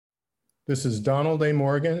This is Donald A.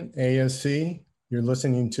 Morgan, ASC. You're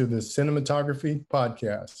listening to the Cinematography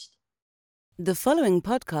Podcast. The following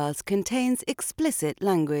podcast contains explicit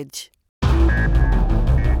language.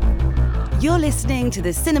 You're listening to the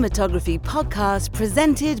Cinematography Podcast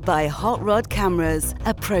presented by Hot Rod Cameras,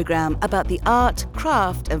 a program about the art,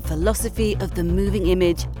 craft, and philosophy of the moving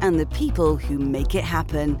image and the people who make it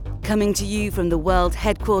happen. Coming to you from the world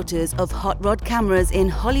headquarters of Hot Rod Cameras in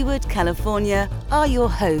Hollywood, California, are your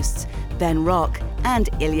hosts, Ben Rock and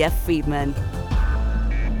Ilya Friedman.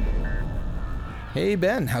 Hey,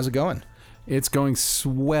 Ben, how's it going? It's going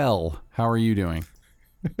swell. How are you doing?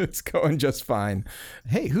 It's going just fine.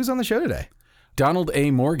 Hey, who's on the show today? Donald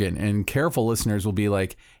A. Morgan, and careful listeners will be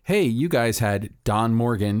like, hey, you guys had Don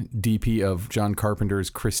Morgan, DP of John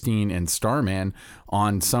Carpenter's Christine and Starman,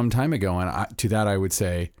 on some time ago. And to that I would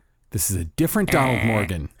say, this is a different Donald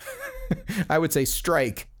Morgan. I would say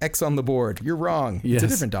strike, X on the board. You're wrong. Yes.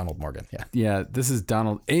 It's a different Donald Morgan. Yeah, this is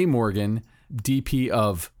Donald A. Morgan, DP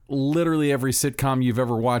of literally every sitcom you've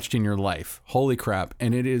ever watched in your life. Holy crap.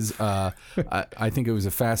 And it is, I think it was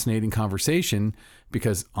a fascinating conversation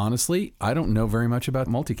because honestly, I don't know very much about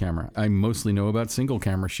multi-camera. I mostly know about single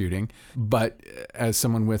camera shooting, but as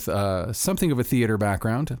someone with something of a theater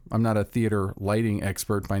background, I'm not a theater lighting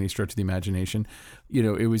expert by any stretch of the imagination. You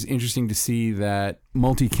know, it was interesting to see that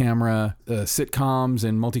multi-camera sitcoms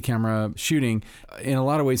and multi-camera shooting in a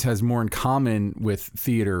lot of ways has more in common with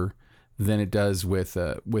theater than it does with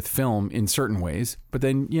film in certain ways. But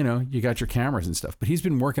then, you know, you got your cameras and stuff. But he's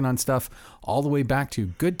been working on stuff all the way back to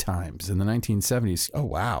Good Times in the 1970s. Oh,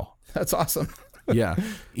 wow. That's awesome. Yeah.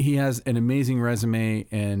 He has an amazing resume,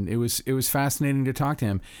 and it was fascinating to talk to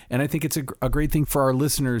him. And I think it's a great thing for our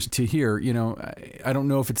listeners to hear. You know, I don't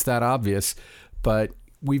know if it's that obvious, but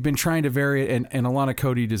we've been trying to vary it, and Alana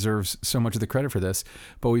Cody deserves so much of the credit for this,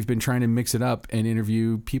 but we've been trying to mix it up and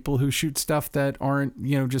interview people who shoot stuff that aren't,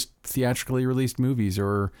 you know, just theatrically released movies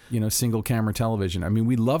or, you know, single camera television. I mean,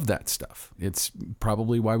 we love that stuff. It's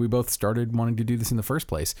probably why we both started wanting to do this in the first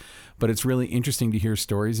place. But it's really interesting to hear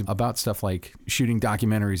stories about stuff like shooting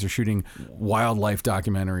documentaries or shooting wildlife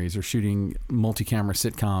documentaries or shooting multi-camera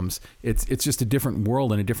sitcoms. It's just a different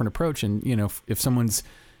world and a different approach. And, you know, if someone's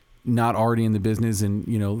not already in the business and,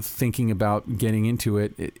 you know, thinking about getting into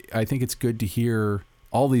it, I think it's good to hear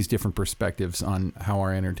all these different perspectives on how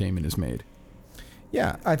our entertainment is made.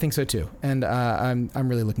 Yeah, I think so too. And I'm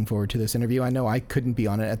really looking forward to this interview. I know I couldn't be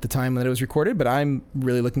on it at the time that it was recorded, but I'm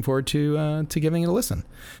really looking forward to giving it a listen.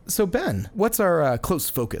 So Ben, what's our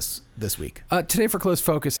close focus this week? Today for Close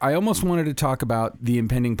Focus, I almost wanted to talk about the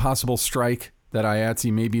impending possible strike that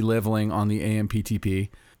IATSE may be leveling on the AMPTP,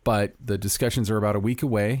 but the discussions are about a week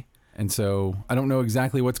away. And so I don't know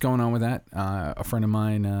exactly what's going on with that. A friend of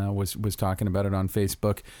mine was talking about it on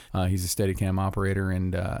Facebook. He's a Steadicam operator,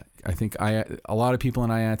 and I think a lot of people in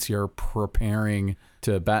IATSE are preparing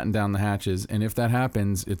to batten down the hatches. And if that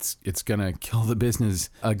happens, it's going to kill the business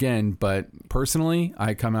again. But personally,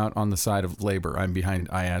 I come out on the side of labor. I'm behind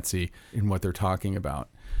IATSE in what they're talking about.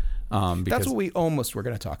 That's what we almost were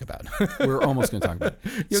going to talk about. We're almost going to talk about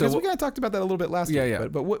it. Because we kind of talked about that a little bit last week. Yeah.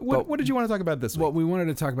 But what did you want to talk about this week? What we wanted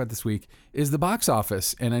to talk about this week is the box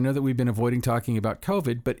office. And I know that we've been avoiding talking about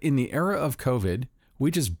COVID, but in the era of COVID,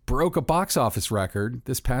 we just broke a box office record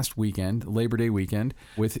this past weekend, Labor Day weekend,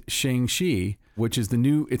 with Shang-Chi, which is the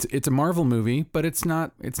new, it's a Marvel movie, but it's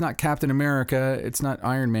not Captain America, it's not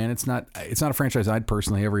Iron Man, it's not a franchise I'd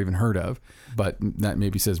personally ever even heard of, but that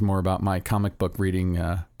maybe says more about my comic book reading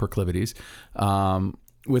proclivities.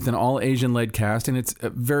 With an all Asian led cast, and it's a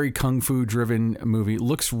very kung fu driven movie.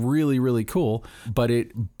 Looks really, really cool, but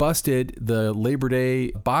it busted the Labor Day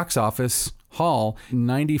box office haul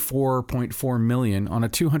 $94.4 million on a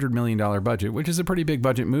 $200 million budget, which is a pretty big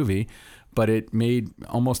budget movie, but it made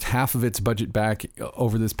almost half of its budget back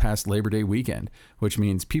over this past Labor Day weekend, which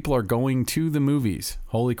means people are going to the movies.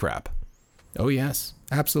 Holy crap. Oh, yes,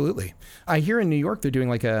 absolutely. I hear in New York they're doing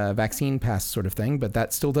like a vaccine pass sort of thing, but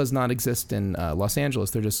that still does not exist in Los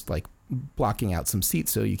Angeles. They're just like blocking out some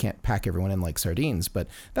seats so you can't pack everyone in like sardines. But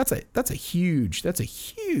that's a huge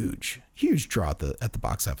draw at the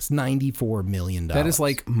box office. $94 million. That is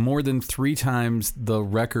like more than 3 times the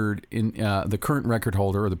record in the current record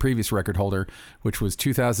holder or the previous record holder, which was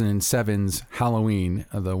 2007's Halloween,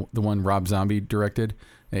 the one Rob Zombie directed.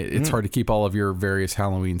 It's hard to keep all of your various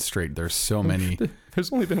Halloweens straight. There's so many.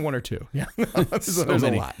 There's only been 1 or 2. Yeah, there's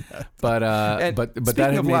many. A lot. But speaking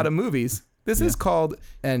that of a lot of movies, this is called,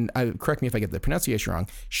 and correct me if I get the pronunciation wrong,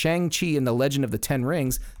 Shang-Chi and the Legend of the Ten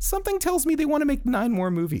Rings. Something tells me they want to make 9 more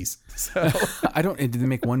movies. So did they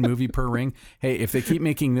make 1 movie per ring? Hey, if they keep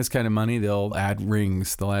making this kind of money, they'll add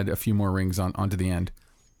rings. They'll add a few more rings onto the end.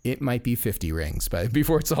 it might be 50 rings, but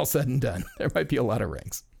before it's all said and done, there might be a lot of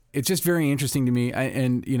rings. It's just very interesting to me.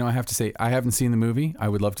 I have to say, I haven't seen the movie. I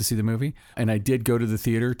would love to see the movie. And I did go to the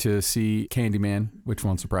theater to see Candyman, which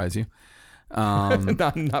won't surprise you.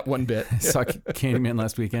 Not one bit. Saw Candyman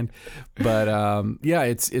last weekend. But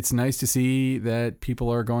it's nice to see that people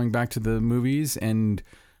are going back to the movies, and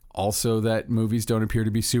also that movies don't appear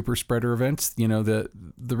to be super spreader events. The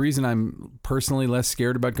reason I'm personally less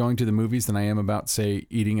scared about going to the movies than I am about, say,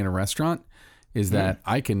 eating in a restaurant is that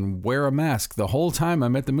I can wear a mask the whole time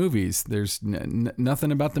I'm at the movies. There's nothing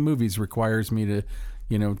about the movies requires me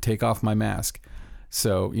to, take off my mask.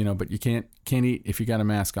 So, but you can't eat if you got a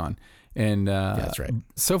mask on. And that's right.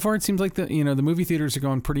 So far, it seems like the movie theaters are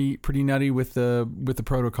going pretty nutty with the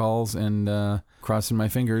protocols, and crossing my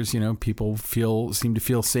fingers, people seem to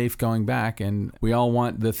feel safe going back, and we all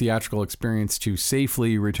want the theatrical experience to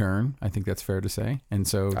safely return. I think that's fair to say. And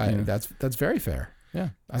so that's very fair.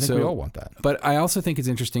 Yeah, I think we all want that. But I also think it's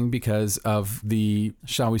interesting because of the,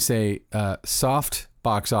 shall we say, soft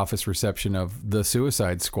box office reception of The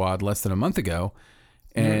Suicide Squad less than a month ago.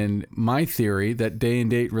 And my theory that day and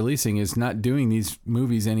date releasing is not doing these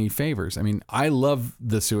movies any favors. I mean, I love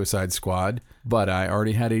The Suicide Squad, but I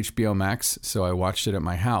already had HBO Max, so I watched it at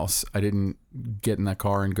my house. I didn't get in the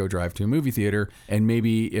car and go drive to a movie theater. And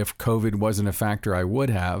maybe if COVID wasn't a factor, I would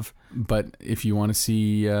have. But if you want to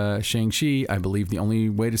see Shang-Chi, I believe the only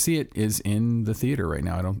way to see it is in the theater right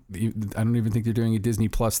now. I don't even think they're doing a Disney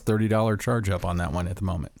Plus $30 charge up on that one at the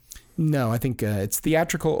moment. No, I think it's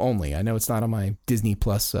theatrical only. I know it's not on my Disney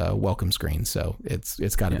Plus welcome screen, so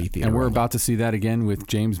it's got to be theater. And we're only. about to see that again with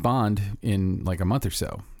James Bond in like a month or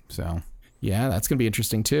so. So yeah, that's going to be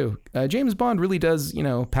interesting too. James Bond really does,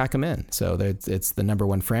 pack them in. So it's the number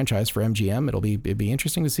one franchise for MGM. It'd be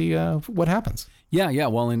interesting to see what happens. Yeah.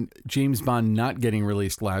 Well, and James Bond not getting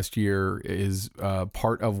released last year is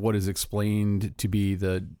part of what is explained to be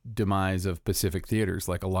the demise of Pacific theaters.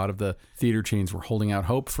 Like a lot of the theater chains were holding out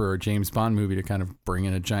hope for a James Bond movie to kind of bring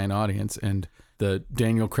in a giant audience, and the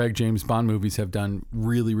Daniel Craig James Bond movies have done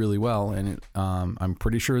really, really well, and I'm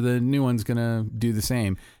pretty sure the new one's gonna do the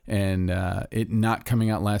same. And it not coming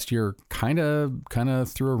out last year kind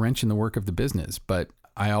of threw a wrench in the work of the business. But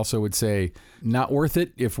I also would say not worth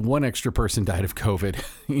it if one extra person died of COVID.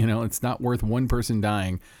 It's not worth one person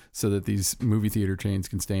dying so that these movie theater chains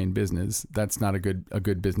can stay in business. That's not a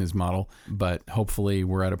good business model. But hopefully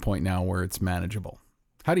we're at a point now where it's manageable.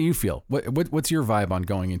 How do you feel? What's your vibe on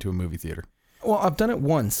going into a movie theater? Well, I've done it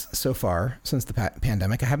once so far since the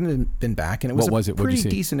pandemic. I haven't been back, and it was a pretty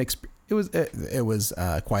decent experience. It was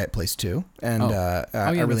Quiet Place 2, and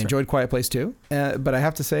I really enjoyed Quiet Place 2. But I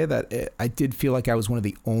have to say that I did feel like I was one of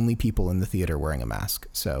the only people in the theater wearing a mask.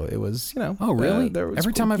 So it was, Oh, really?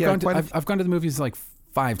 Every time I've gone to the movies like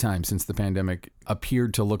 5 times since the pandemic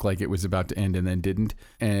appeared to look like it was about to end and then didn't,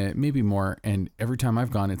 and maybe more. And every time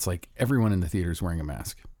I've gone, it's like everyone in the theater is wearing a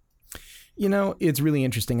mask. It's really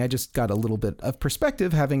interesting. I just got a little bit of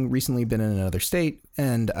perspective having recently been in another state,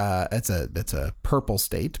 and it's a purple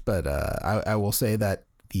state, but I will say that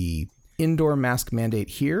the indoor mask mandate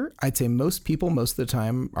here, I'd say most people most of the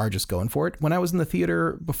time are just going for it. When I was in the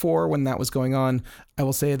theater before, when that was going on, I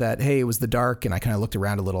will say that, hey, it was the dark, and I kind of looked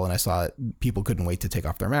around a little and I saw people couldn't wait to take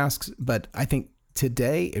off their masks. But I think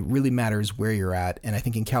today it really matters where you're at. And I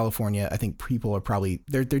think in California, I think people are probably,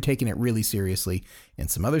 they're taking it really seriously. In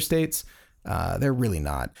some other states, they're really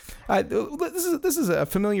not. This is a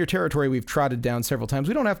familiar territory we've trotted down several times.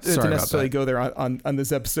 We don't have to necessarily go there on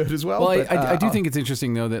this episode as well. Well, I do think it's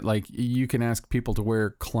interesting, though, that like you can ask people to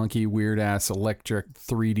wear clunky, weird-ass electric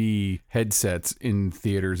 3D headsets in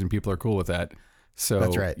theaters, and people are cool with that. So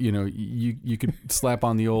that's right. You could slap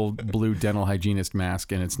on the old blue dental hygienist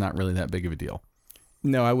mask, and it's not really that big of a deal.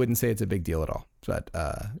 No, I wouldn't say it's a big deal at all.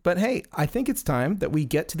 But hey, I think it's time that we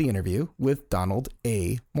get to the interview with Donald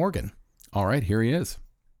A. Morgan. All right, here he is.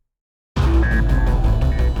 The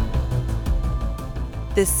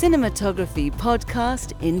Cinematography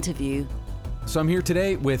Podcast interview. So I'm here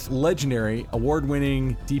today with legendary,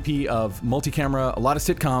 award-winning DP of multi-camera, a lot of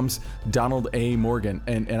sitcoms, Donald A. Morgan.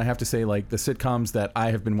 And I have to say, like, the sitcoms that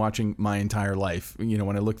I have been watching my entire life,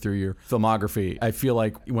 when I look through your filmography, I feel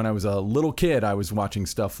like when I was a little kid, I was watching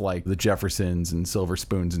stuff like the Jeffersons and Silver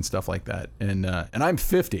Spoons and stuff like that. And I'm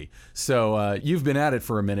 50, so you've been at it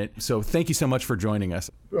for a minute. So thank you so much for joining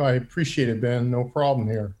us. I appreciate it, Ben. No problem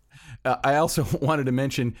here. I also wanted to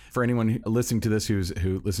mention, for anyone listening to this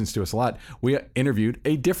who listens to us a lot, we interviewed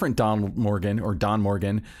a different Don Morgan,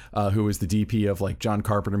 who was the DP of like John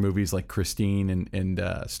Carpenter movies like Christine and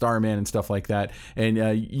Starman and stuff like that.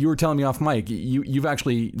 And you were telling me off mic, you've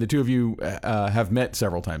actually, the two of you have met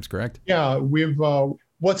several times, correct? Yeah, we've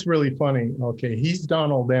what's really funny, okay, he's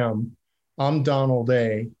Donald M. I'm Donald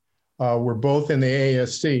A. We're both in the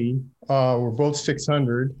ASC. We're both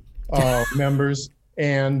 600 members.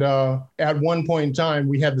 And at one point in time,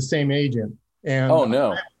 we had the same agent. And Oh,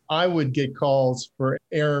 no. I would get calls for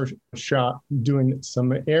air shot, doing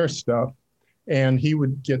some air stuff. And he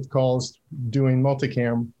would get calls doing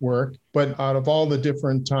multicam work. But out of all the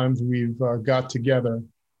different times we've got together,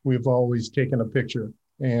 we've always taken a picture.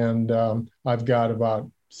 And I've got about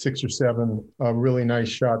 6 or 7 really nice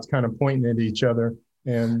shots kind of pointing at each other.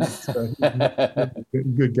 And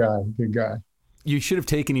good guy. You should have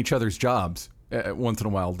taken each other's jobs once in a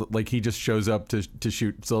while. Like he just shows up to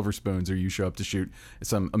shoot Silver Spoons, or you show up to shoot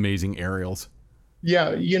some amazing aerials.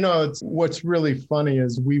 Yeah, what's really funny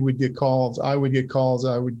is we would get calls. I would get calls.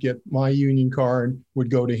 I would get my union card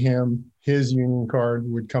would go to him. His union card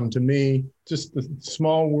would come to me. Just the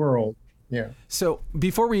small world. Yeah. So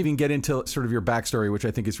before we even get into sort of your backstory, which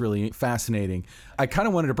I think is really fascinating, I kind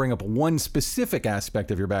of wanted to bring up one specific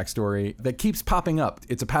aspect of your backstory that keeps popping up.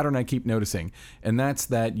 It's a pattern I keep noticing, and that's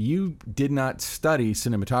that you did not study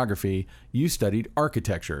cinematography. You studied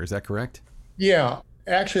architecture. Is that correct? Yeah.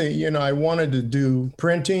 Actually, I wanted to do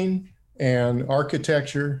printing and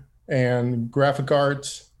architecture and graphic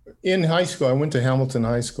arts. In high school, I went to Hamilton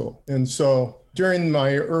High School. And so during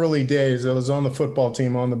my early days, I was on the football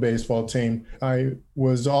team, on the baseball team. I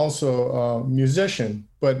was also a musician,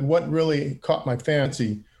 but what really caught my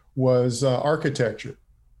fancy was architecture.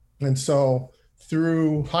 And so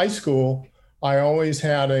through high school, I always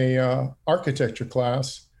had a architecture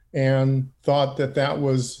class and thought that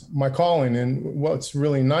was my calling. And what's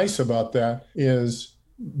really nice about that is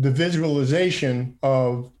the visualization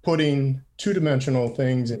of putting two-dimensional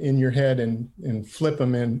things in your head and flip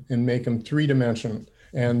them in and make them three-dimensional.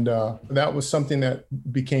 And that was something that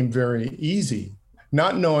became very easy,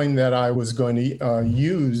 not knowing that I was going to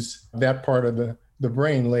use that part of the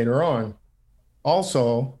brain later on.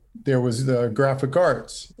 Also, there was the graphic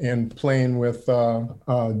arts and playing with,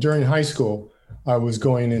 during high school, I was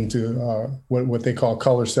going into what they call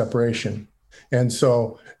color separation. And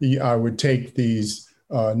so I would take these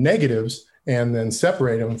negatives and then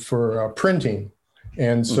separate them for printing.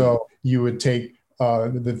 And so you would take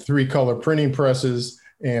the 3-color printing presses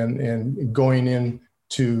and going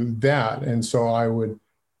into that. And so I would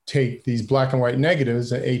take these black and white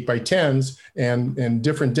negatives at 8x10s and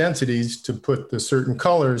different densities to put the certain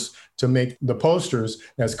colors to make the posters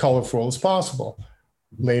as colorful as possible.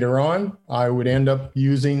 Later on, I would end up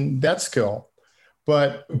using that skill.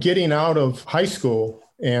 But getting out of high school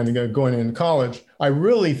and going into college, I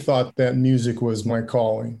really thought that music was my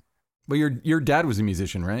calling. Well, your dad was a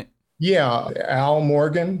musician, right? Yeah, Al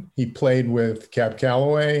Morgan. He played with Cab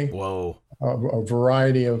Calloway. Whoa. A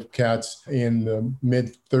variety of cats in the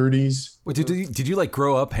mid-30s. Wait, did you like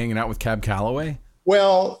grow up hanging out with Cab Calloway?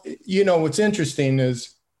 Well, what's interesting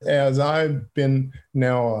is, as I've been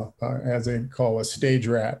now, as they call a stage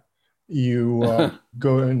rat, you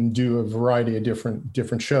go and do a variety of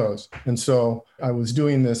different shows. And so I was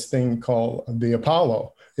doing this thing called the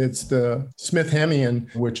Apollo. It's the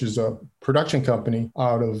Smith-Hemian, which is a production company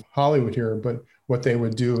out of Hollywood here. But what they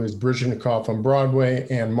would do is Brezhnev on Broadway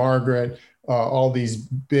and Margaret, all these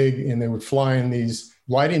big, and they would fly in these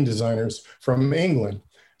lighting designers from England.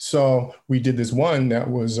 So we did this one that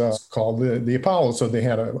was called the Apollo. So they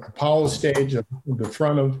had an Apollo stage at the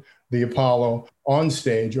front of the Apollo on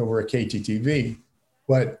stage over at KTTV.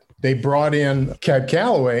 But they brought in Cab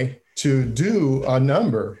Calloway to do a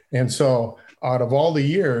number. And so out of all the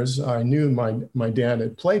years, I knew my dad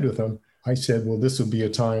had played with him. I said, well, this would be a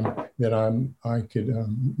time that I could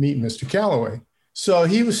meet Mr. Calloway. So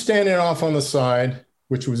he was standing off on the side,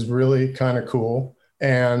 which was really kind of cool.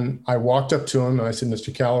 And I walked up to him and I said,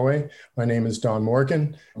 Mr. Calloway, my name is Don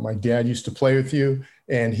Morgan. My dad used to play with you.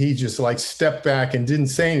 And he just like stepped back and didn't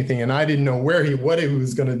say anything. And I didn't know what he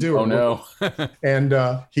was going to do. Oh, no. And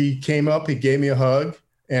he came up, he gave me a hug,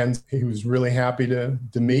 and he was really happy to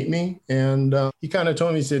meet me. And he kind of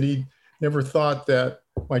told me, he said he never thought that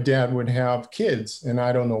my dad would have kids. And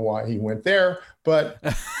I don't know why he went there, but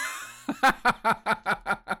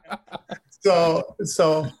so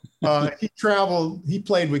he traveled, he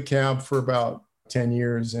played with Cab for about 10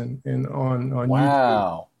 years and on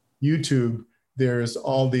Wow. YouTube, there's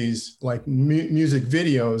all these like music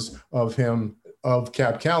videos of him, of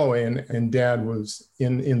Cab Calloway, and Dad was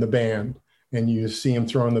in the band, and you see him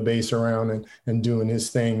throwing the bass around and doing his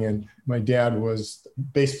thing. And my dad was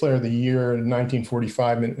bass player of the year in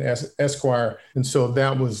 1945 in Esquire. And so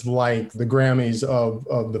that was like the Grammys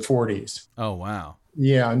of the 40s. Oh, wow.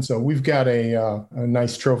 Yeah, and so we've got a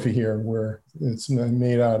nice trophy here where it's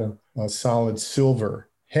made out of solid silver.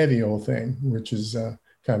 heavy old thing, which is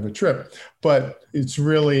kind of a trip. But it's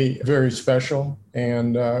really very special.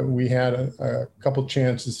 And we had a couple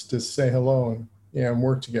chances to say hello and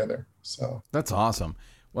work together. So that's awesome.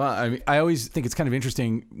 Well, I mean, I always think it's kind of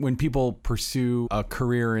interesting when people pursue a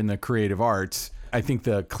career in the creative arts. I think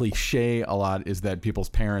the cliche a lot is that people's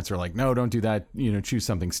parents are like, no, don't do that, choose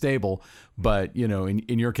something stable. But,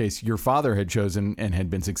 in your case, your father had chosen and had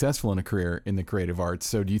been successful in a career in the creative arts.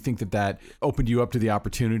 So do you think that opened you up to the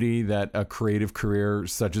opportunity that a creative career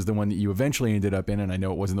such as the one that you eventually ended up in, and I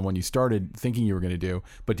know it wasn't the one you started thinking you were going to do,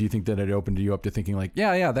 but do you think that it opened you up to thinking like,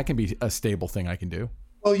 yeah, that can be a stable thing I can do?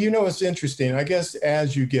 Well, it's interesting. I guess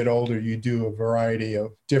as you get older, you do a variety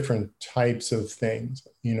of different types of things.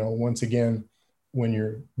 Once again, when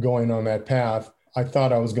you're going on that path, I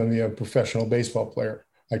thought I was going to be a professional baseball player.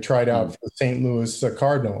 I tried out for the St. Louis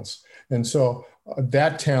Cardinals. And so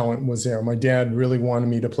that talent was there. My dad really wanted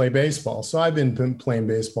me to play baseball. So I've been playing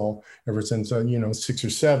baseball ever since, 6 or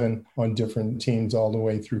 7 on different teams all the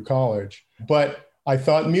way through college. But I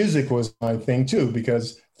thought music was my thing too,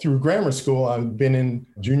 because through grammar school, I've been in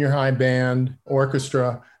junior high band,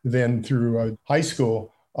 orchestra, then through high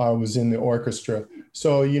school, I was in the orchestra.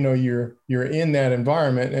 So, you're in that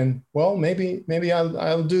environment and, well, maybe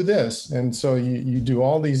I'll do this. And so you do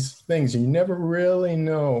all these things. You never really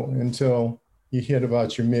know until you hit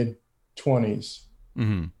about your mid-20s,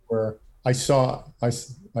 where I saw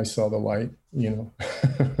the light,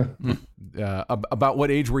 About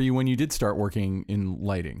what age were you when you did start working in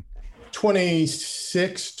lighting?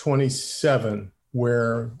 26, 27,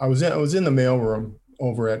 where I was in the mailroom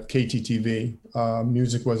over at KTTV.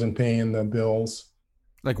 Music wasn't paying the bills.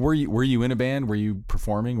 Like, were you in a band? Were you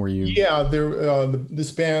performing? Were you? Yeah,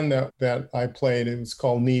 this band that I played, it was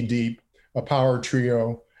called Knee Deep, a power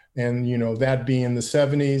trio. And, that being the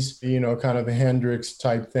 70s, kind of a Hendrix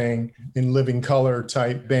type thing, in living color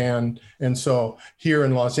type band. And so here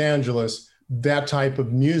in Los Angeles, that type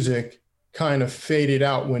of music kind of faded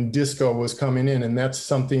out when disco was coming in. And that's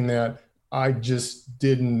something that I just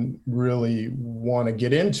didn't really want to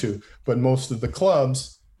get into. But most of the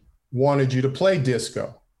clubs wanted you to play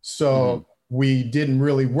disco. So we didn't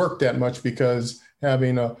really work that much because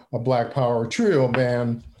having a Black Power trio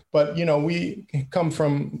band, but we come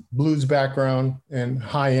from blues background and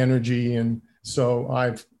high energy. And so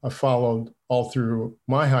I followed all through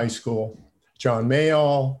my high school, John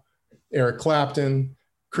Mayall, Eric Clapton,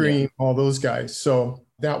 Cream, all those guys. So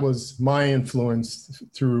that was my influence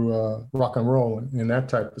through rock and roll and that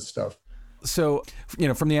type of stuff. So,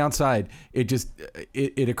 from the outside,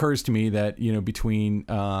 it occurs to me that, between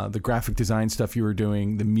the graphic design stuff you were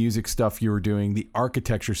doing, the music stuff you were doing, the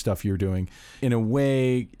architecture stuff you were doing, in a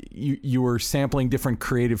way, you were sampling different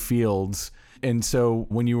creative fields. And so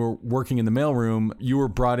when you were working in the mailroom, you were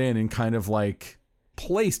brought in and kind of like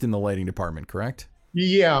placed in the lighting department, correct?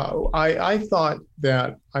 Yeah, I thought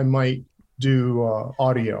that I might do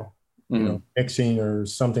audio, mixing or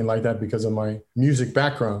something like that because of my music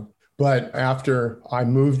background. But after I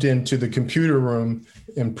moved into the computer room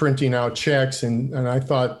and printing out checks, and I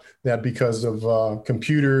thought that because of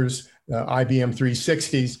computers, IBM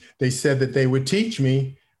 360s, they said that they would teach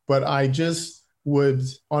me, but I just would,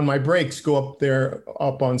 on my breaks, go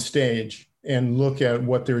up on stage and look at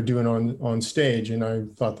what they were doing on stage. And I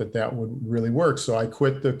thought that would really work. So I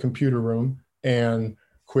quit the computer room and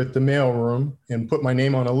quit the mail room and put my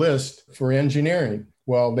name on a list for engineering.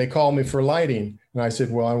 Well, they called me for lighting. And I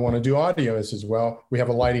said, well, I want to do audio. I says, well, we have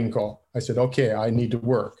a lighting call. I said, okay, I need to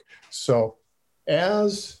work. So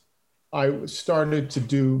as I started to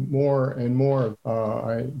do more and more,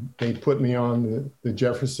 they put me on the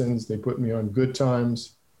Jeffersons. They put me on Good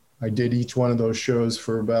Times. I did each one of those shows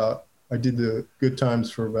I did the Good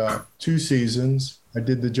Times for about 2 seasons. I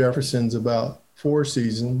did the Jeffersons about 4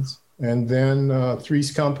 seasons. And then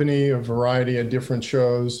Three's Company, a variety of different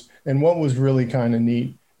shows. And what was really kind of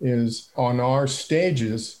neat is on our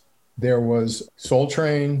stages, there was Soul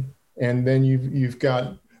Train, and then you've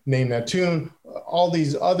got Name That Tune, all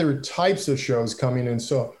these other types of shows coming in.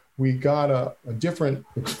 So we got a different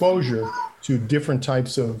exposure to different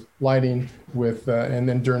types of lighting with, and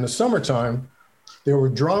then during the summertime, there were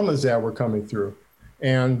dramas that were coming through.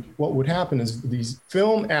 And what would happen is these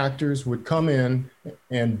film actors would come in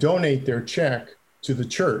and donate their check to the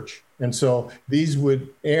church. And so these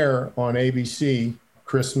would air on ABC,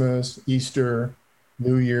 Christmas, Easter,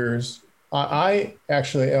 New Year's. I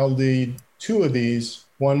actually LD'd 2 of these,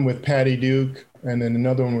 one with Patty Duke and then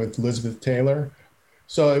another one with Elizabeth Taylor.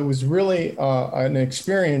 So it was really an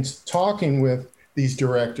experience talking with these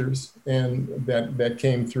directors and that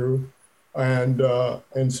came through. And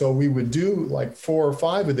so we would do like 4 or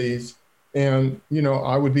 5 of these And,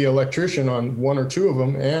 I would be electrician on one or two of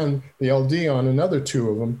them and the LD on another two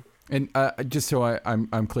of them. And just so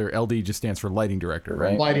I'm clear, LD just stands for lighting director,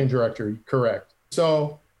 right? Lighting director, correct.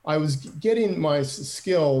 So I was getting my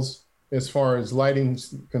skills as far as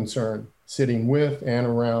lighting's concerned, sitting with and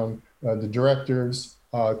around the directors,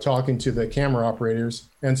 talking to the camera operators.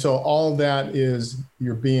 And so all that is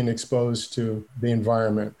you're being exposed to the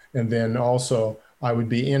environment. And then also I would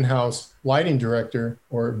be in-house lighting director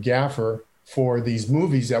or gaffer for these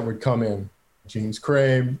movies that would come in. James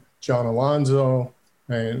Craig, John Alonzo,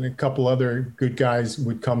 and a couple other good guys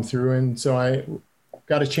would come through. And so I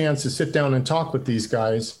got a chance to sit down and talk with these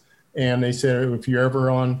guys. And they said, if you're ever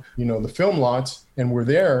on, the film lots and we're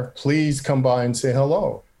there, please come by and say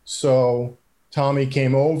hello. So Tommy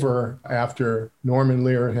came over after Norman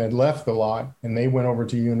Lear had left the lot, and they went over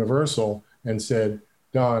to Universal and said,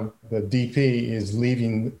 Don, the DP is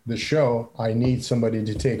leaving the show. I need somebody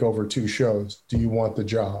to take over 2 shows. Do you want the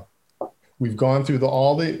job? We've gone through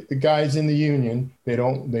all the guys in the union. They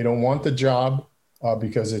don't want the job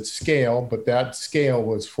because it's scale, but that scale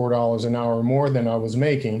was $4 an hour more than I was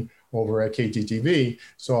making over at KTTV.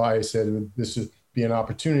 So I said, this would be an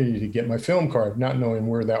opportunity to get my film card, not knowing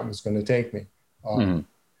where that was going to take me.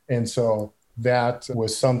 And so that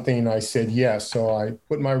was something I said yes. So I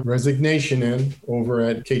put my resignation in over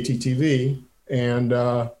at KTTV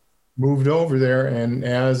and moved over there. And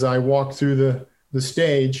as I walked through the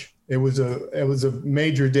stage, it was a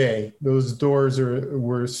major day. Those doors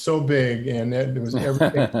were so big, and it was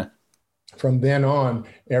everything. From then on,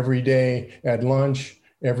 every day at lunch,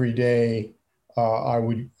 every day I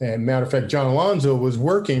would. And matter of fact, John Alonzo was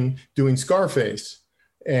working doing Scarface.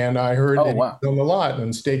 And I heard that he was on the lot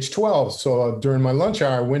on stage 12. So during my lunch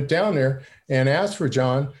hour, I went down there and asked for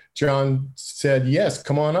John. John said, yes,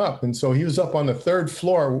 come on up. And so he was up on the 3rd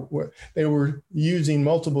floor. They were using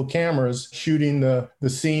multiple cameras, shooting the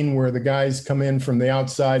scene where the guys come in from the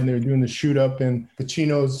outside and they're doing the shoot up, and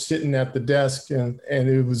Pacino's sitting at the desk. And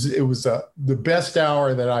it was the best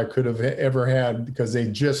hour that I could have ever had, because they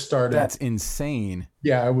just started. That's insane.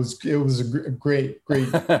 Yeah, it was a great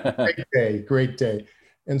day.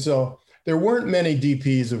 And so there weren't many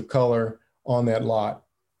DPs of color on that lot.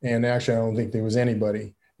 And actually, I don't think there was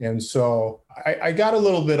anybody. And so I got a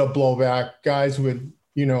little bit of blowback. Guys would,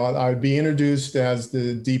 I'd be introduced as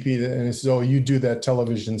the DP, and it's, oh, you do that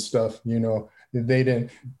television stuff. They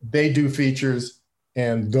do features,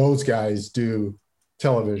 and those guys do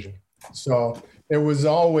television. So there was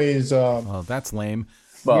always. Well, that's lame.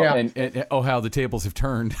 Well, yeah. And how the tables have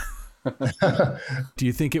turned. Do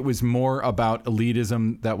you think it was more about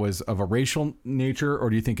elitism that was of a racial nature, or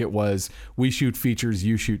do you think it was, we shoot features,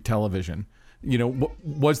 you shoot television?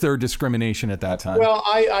 Was there discrimination at that time? Well,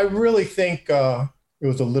 I really think it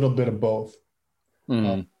was a little bit of both.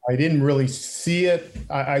 I didn't really see it.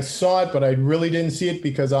 I saw it, but I really didn't see it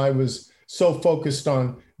because I was so focused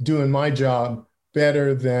on doing my job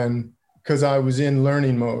better than, because I was in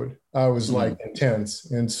learning mode. I was like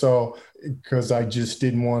intense. And so, because I just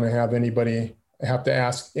didn't want to have anybody have to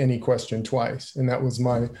ask any question twice. And that was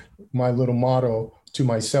my little motto to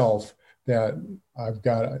myself, that I've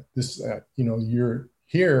got this, you're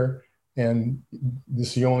here and this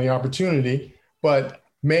is the only opportunity. But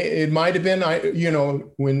it might have been,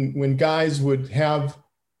 when guys would have,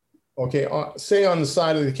 say on the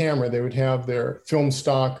side of the camera, they would have their film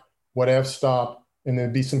stock, what f-stop, and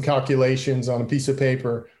there'd be some calculations on a piece of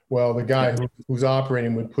paper. Well, the guy who's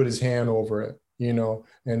operating would put his hand over it,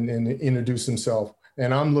 and introduce himself.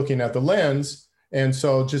 And I'm looking at the lens. And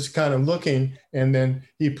so just kind of looking, and then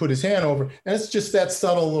he put his hand over. And it's just that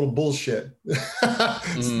subtle little bullshit. That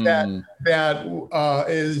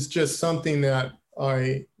is just something that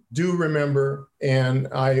I do remember. And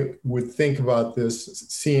I would think about this,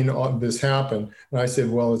 seeing all this happen. And I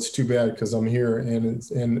said, well, it's too bad because I'm here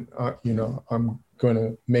and I'm going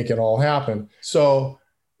to make it all happen. So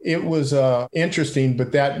it was interesting,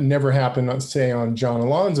 but that never happened, say, on John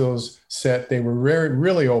Alonzo's set. They were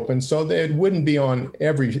really open, so it wouldn't be on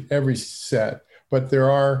every set. But there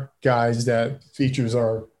are guys that features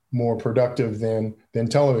are more productive than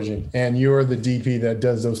television. And you're the DP that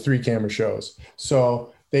does those 3-camera shows.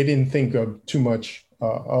 So they didn't think of too much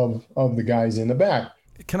of the guys in the back.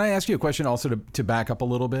 Can I ask you a question also to back up a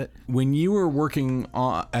little bit? When you were working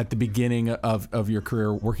at the beginning of your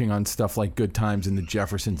career, working on stuff like Good Times and the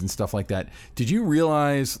Jeffersons and stuff like that, did you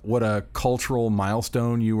realize what a cultural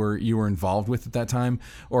milestone you were involved with at that time?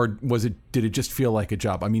 Or did it just feel like a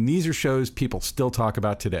job? I mean, these are shows people still talk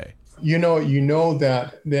about today. You know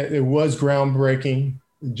that it was groundbreaking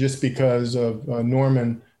just because of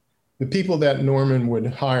Norman, the people that Norman would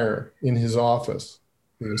hire in his office.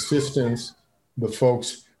 the assistants, the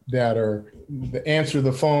folks that answer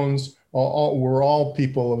the phones, were all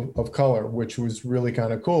people of color, which was really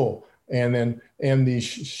kind of cool. And the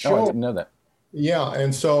show. Oh, I didn't know that. Yeah.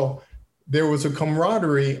 And so there was a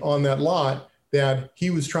camaraderie on that lot that he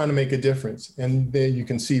was trying to make a difference. And then you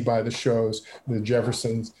can see by the shows, the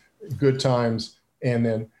Jeffersons, Good Times, and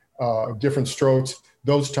then Diff'rent Strokes,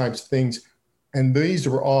 those types of things. And these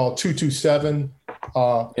were all 227.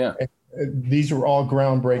 These were all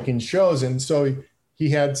groundbreaking shows. And so he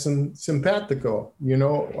had some simpatico,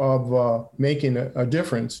 of making a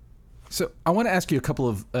difference. So I want to ask you a couple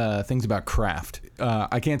of things about craft.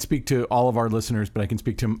 I can't speak to all of our listeners, but I can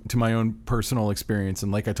speak to my own personal experience.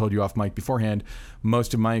 And like I told you off mic beforehand,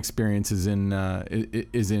 most of my experience is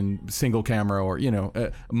in single camera or,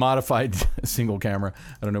 modified single camera.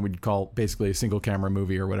 I don't know what you'd call basically a single camera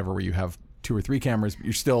movie or whatever, where you have 2 or 3 cameras, but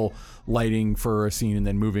you're still lighting for a scene and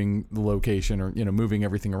then moving the location or, moving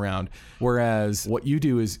everything around. Whereas what you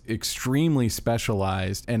do is extremely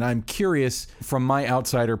specialized. And I'm curious, from my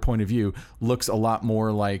outsider point of view, looks a lot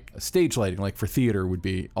more like stage lighting, like for theater would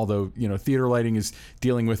be. Although, theater lighting is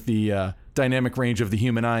dealing with the dynamic range of the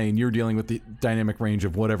human eye, and you're dealing with the dynamic range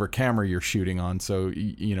of whatever camera you're shooting on. So,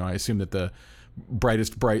 I assume that the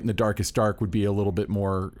brightest bright and the darkest dark would be a little bit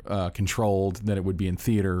more controlled than it would be in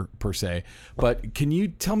theater per se. But can you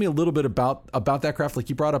tell me a little bit about that craft? Like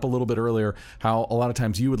you brought up a little bit earlier how a lot of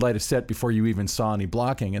times you would light a set before you even saw any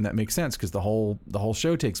blocking, and that makes sense because the whole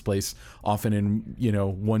show takes place often in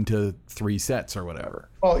 1 to 3 sets or whatever.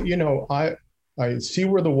 Well, I see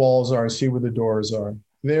where the walls are, I see where the doors are.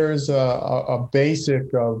 There's a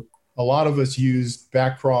basic of a lot of us use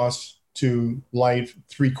back cross to light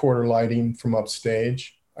 3/4 lighting from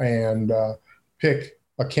upstage and pick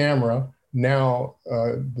a camera. Now,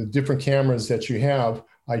 the different cameras that you have,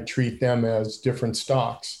 I treat them as different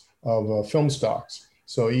stocks of film stocks.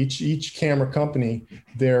 So each camera company,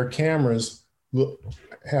 their cameras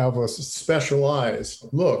have a specialized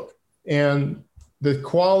look. And the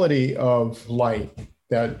quality of light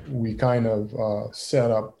that we kind of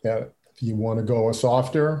set up, that if you want to go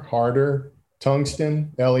softer, harder,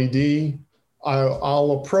 tungsten, LED,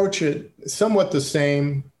 I'll approach it somewhat the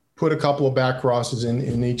same, put a couple of back crosses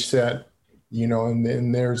in each set, and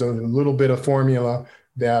then there's a little bit of formula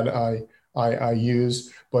that I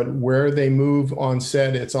use, but where they move on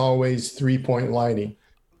set, it's always 3-point lighting.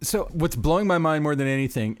 So what's blowing my mind more than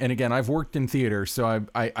anything, and again, I've worked in theater, so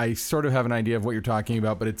I sort of have an idea of what you're talking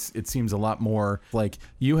about, but it seems a lot more like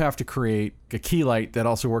you have to create a key light that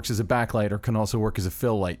also works as a backlight or can also work as a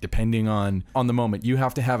fill light, depending on the moment. You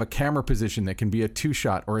have to have a camera position that can be a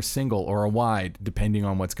 2-shot or a single or a wide, depending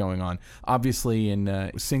on what's going on. Obviously, in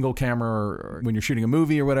a single camera or when you're shooting a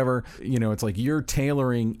movie or whatever, it's like you're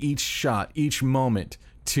tailoring each shot, each moment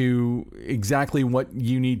to exactly what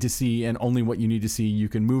you need to see and only what you need to see. You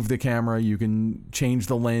can move the camera, you can change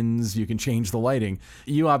the lens, you can change the lighting.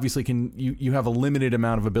 You obviously can, you have a limited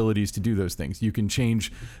amount of abilities to do those things. You can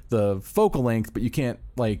change the focal length, but you can't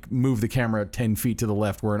move the camera 10 feet to the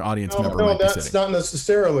left where an audience member might be sitting. No, that's not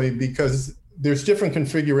necessarily, because there's different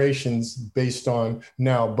configurations based on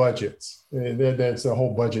now budgets. That's a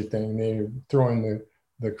whole budget thing. They're throwing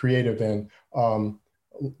the creative in.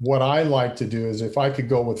 What I like to do is if I could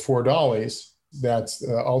go with 4 dollies, that's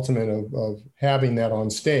the ultimate of having that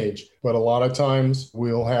on stage. But a lot of times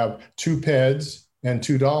we'll have 2 PEDs and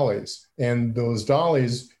 2 dollies. And those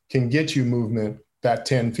dollies can get you movement, that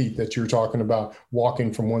 10 feet that you're talking about,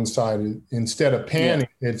 walking from one side. Instead of panning,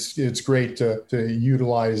 it's great to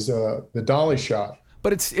utilize the dolly shot.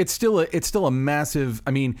 But it's still a massive,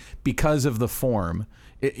 because of the form,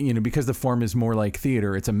 because the form is more like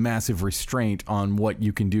theater, it's a massive restraint on what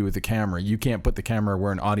you can do with the camera. You can't put the camera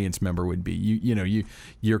where an audience member would be.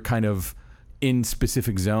 You're kind of in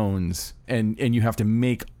specific zones, and you have to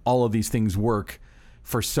make all of these things work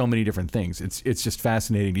for so many different things. It's just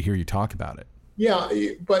fascinating to hear you talk about it. Yeah,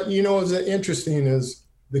 but what's interesting is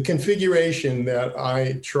the configuration that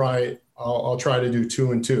I try. I'll try to do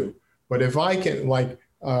 2 and 2. But if I can, like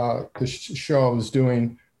the show I was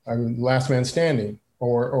doing, Last Man Standing,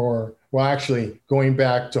 or actually going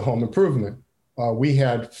back to Home Improvement, we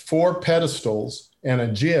had 4 pedestals and a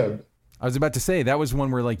jib. I was about to say, that was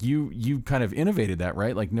one where you kind of innovated that,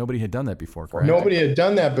 right? Like nobody had done that before, correct? Nobody had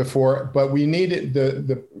done that before, but we needed,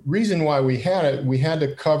 the reason why we had it, we had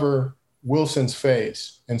to cover Wilson's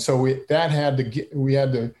face. And so we had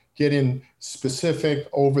to get in specific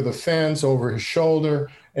over the fence, over his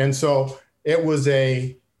shoulder. And so it was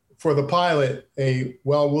for the pilot,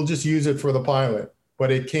 we'll just use it for the pilot.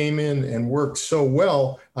 But it came in and worked so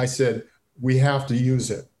well, I said, we have to use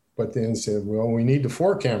it. But then said, well, we need the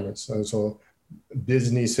 4 cameras. So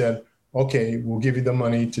Disney said, okay, we'll give you the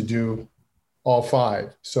money to do all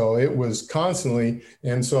 5. So it was constantly.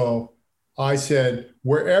 And so I said,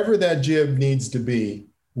 wherever that jib needs to be,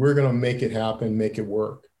 we're going to make it happen, make it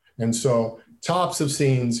work. And so tops of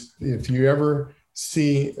scenes, if you ever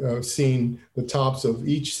seen the tops of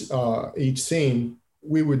each scene,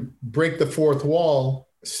 we would break the fourth wall,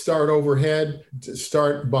 start overhead,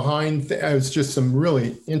 start behind. It was just some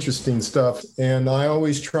really interesting stuff. And I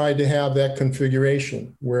always tried to have that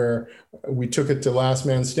configuration where we took it to Last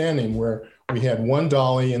Man Standing, where we had one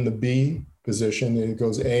dolly in the B position. It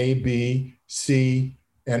goes A, B, C,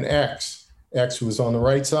 and X. X was on the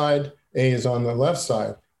right side, A is on the left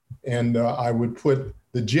side. And I would put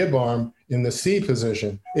the jib arm in the C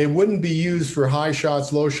position. It wouldn't be used for high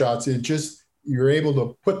shots, low shots. It just, you're able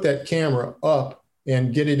to put that camera up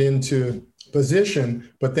and get it into position,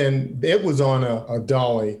 but then it was on a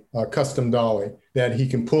dolly, a custom dolly that he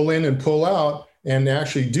can pull in and pull out and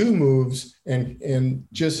actually do moves, and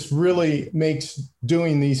just really makes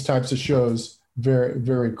doing these types of shows very,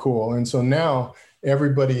 very cool. And so now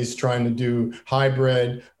everybody's trying to do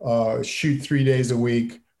hybrid, shoot 3 days a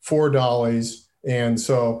week, 4 dollies. And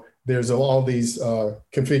so there's all these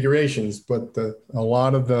configurations, but a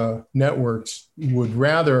lot of the networks would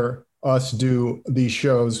rather us do these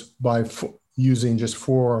shows by using just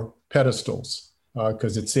 4 pedestals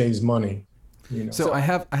because it saves money. You know. So I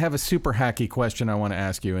have a super hacky question I want to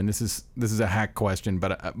ask you, and this is a hack question,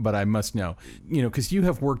 but I must know, because you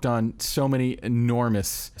have worked on so many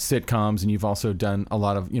enormous sitcoms, and you've also done a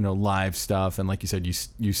lot of live stuff, and like you said,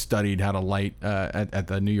 you studied how to light at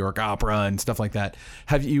the New York Opera and stuff like that.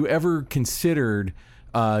 Have you ever considered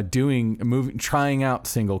trying out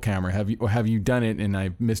single camera? Have you done it and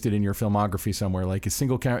I missed it in your filmography somewhere, like a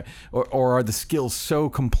single camera, or are the skills so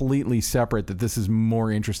completely separate that this is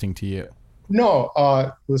more interesting to you? No,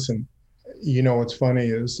 listen, what's funny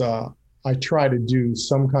is I try to do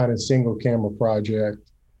some kind of single camera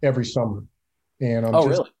project every summer. And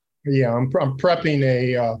really? Yeah, I'm prepping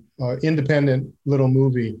a independent little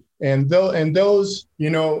movie. And those,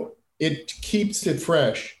 it keeps it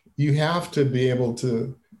fresh. You have to be able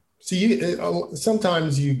to see,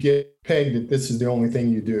 sometimes you get pegged that this is the only thing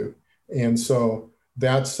you do. And so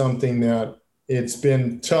that's something that it's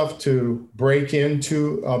been tough to break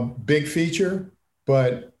into a big feature,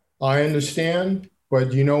 but I understand.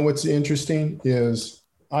 But what's interesting is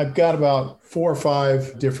I've got about 4 or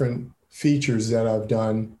 5 different features that I've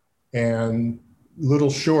done, and little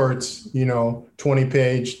shorts, 20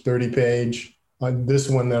 page, 30 page. This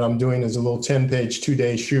one that I'm doing is a little 10-page,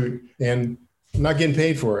 2-day shoot, and I'm not getting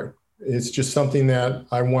paid for it. It's just something that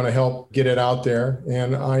I want to help get it out there.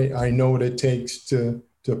 And I know what it takes to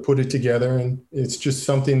put it together. And it's just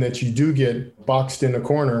something that you do get boxed in a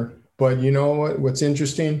corner. But you know what? What's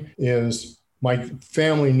interesting is my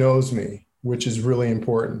family knows me, which is really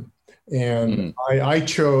important. And I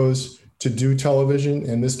chose to do television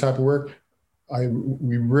and this type of work.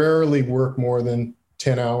 We rarely work more than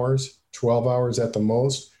 10 hours, 12 hours at the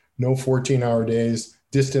most, no 14-hour days,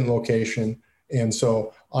 distant location. And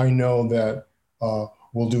so I know that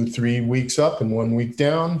we'll do 3 weeks up and 1 week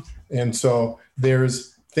down. And so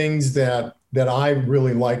there's things that I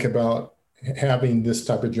really like about having this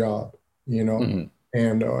type of job, and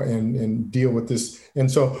deal with this. And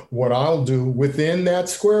so what I'll do within that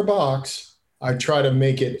square box, I try to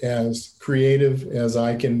make it as creative as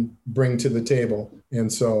I can bring to the table.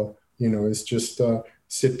 And so, it's just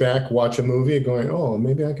sit back, watch a movie going, oh,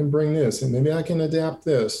 maybe I can bring this and maybe I can adapt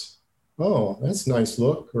this. Oh, that's a nice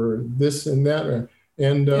look, or this and that.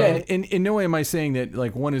 And in no way am I saying that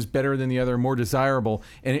like one is better than the other, more desirable.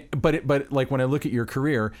 But like when I look at your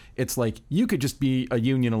career, it's like you could just be a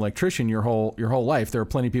union electrician your whole life. There are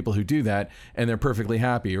plenty of people who do that and they're perfectly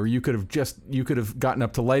happy. Or you could have gotten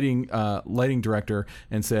up to lighting director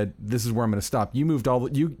and said, this is where I'm going to stop. You moved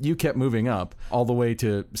you kept moving up all the way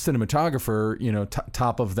to cinematographer,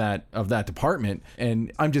 top of that department.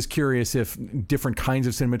 And I'm just curious if different kinds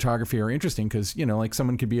of cinematography are interesting because like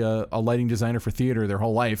someone could be a lighting designer for theater their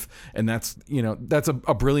whole life, and that's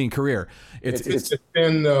a brilliant career. It's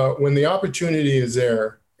been when the opportunity is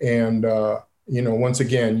there, and once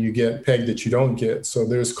again you get pegged that you don't get. So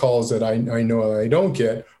there's calls that I know I don't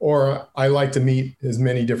get, or I like to meet as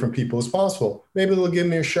many different people as possible. Maybe they'll give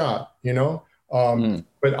me a shot,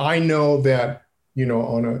 But I know that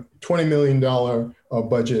on a $20 million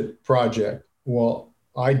budget project, well,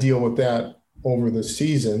 I deal with that over the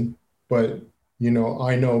season, but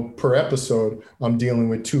I know per episode, I'm dealing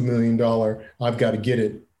with $2 million. I've got to get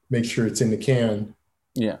it, make sure it's in the can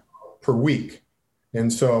per week.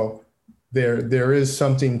 And so there is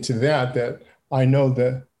something to that I know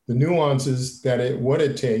that the nuances what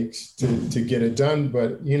it takes to get it done.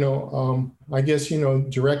 But, I guess,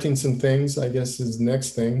 directing some things, I guess, is the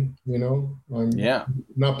next thing, I'm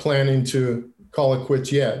not planning to call it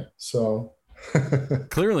quits yet. So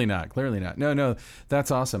Clearly not. No,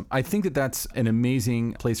 that's awesome. I think that's an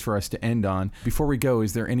amazing place for us to end on. Before we go,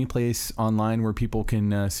 is there any place online where people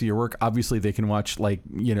can see your work? Obviously, they can watch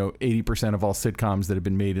 80% of all sitcoms that have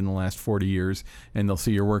been made in the last 40 years, and they'll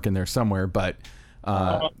see your work in there somewhere. But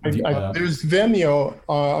there's Vimeo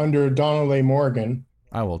under Donald A. Morgan.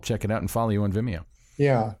 I will check it out and follow you on Vimeo.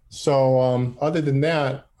 Yeah. So other than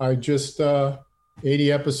that, I just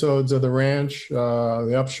 80 episodes of The Ranch, the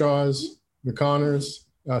Upshaws, the Connors,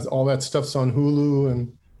 all that stuff's on Hulu,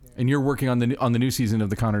 and you're working on the new season of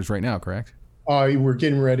the Connors right now, correct? We're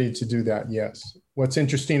getting ready to do that. Yes. What's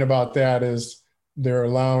interesting about that is they're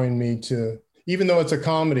allowing me to, even though it's a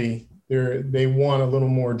comedy, they want a little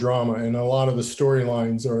more drama, and a lot of the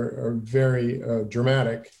storylines are very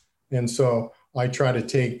dramatic, and so I try to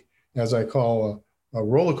take, as I call, a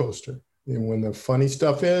roller coaster. And when the funny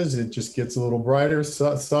stuff is, it just gets a little brighter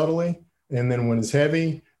subtly, and then when it's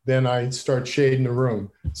heavy, then I start shading the room.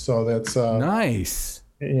 So that's nice.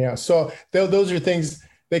 Yeah. So those are things.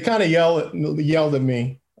 They kind of yelled at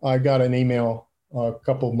me. I got an email a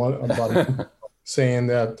couple of months about saying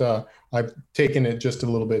that I've taken it just a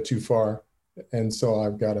little bit too far, and so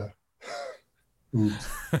I've got to.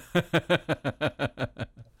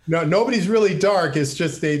 No, nobody's really dark. It's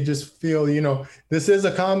just they just feel, this is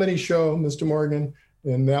a comedy show, Mr. Morgan,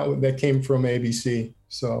 and that came from ABC.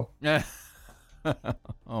 So.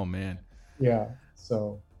 Oh man. Yeah.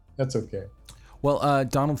 So that's okay. Well,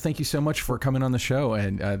 Donald, thank you so much for coming on the show,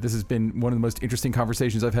 and this has been one of the most interesting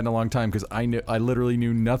conversations I've had in a long time, because I literally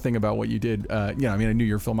knew nothing about what you did. I knew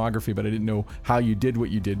your filmography, but I didn't know how you did what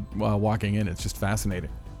you did walking in. It's just fascinating.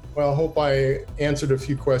 Well, I hope I answered a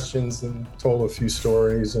few questions and told a few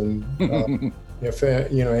stories, and if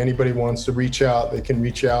anybody wants to reach out, they can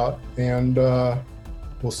reach out, and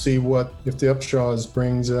we'll see if the Upshaws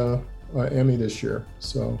brings Emmy this year.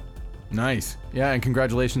 So nice. Yeah, and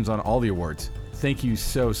congratulations on all the awards. Thank you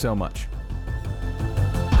so much.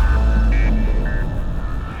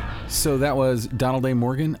 So that was Donald A.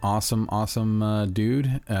 Morgan, awesome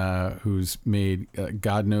dude, who's made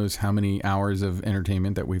God knows how many hours of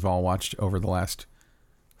entertainment that we've all watched over the last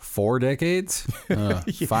 4 decades,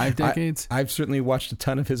 5 decades. I've certainly watched a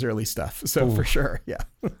ton of his early stuff, so for sure, yeah.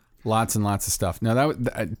 Lots and lots of stuff. Now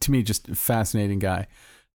that to me, just a fascinating guy.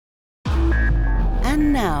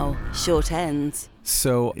 And now, short ends.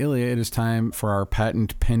 So, Ilya, it is time for our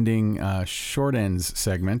patent pending short ends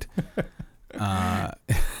segment.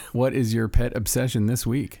 What is your pet obsession this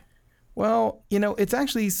week? Well, it's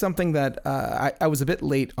actually something that I was a bit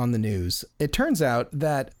late on the news. It turns out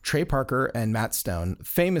that Trey Parker and Matt Stone,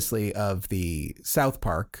 famously of the South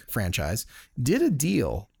Park franchise, did a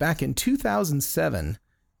deal back in 2007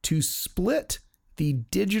 to split the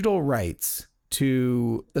digital rights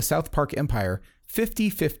to the South Park empire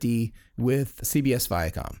 50-50 with CBS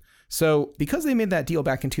Viacom. So because they made that deal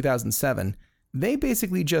back in 2007, they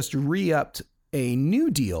basically just re-upped a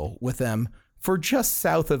new deal with them for just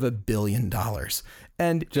south of $1 billion.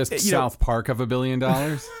 And just South Park of $1 billion?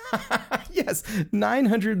 Yes,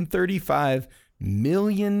 $935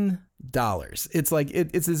 million. It's like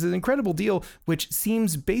it's an incredible deal, which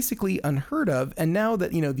seems basically unheard of. And now that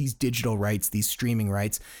these digital rights, these streaming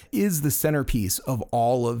rights, is the centerpiece of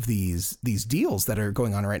all of these deals that are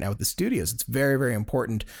going on right now with the studios. It's very, very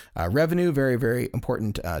important revenue, very, very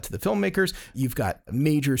important to the filmmakers. You've got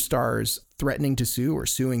major stars threatening to sue or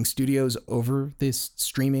suing studios over this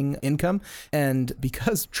streaming income. And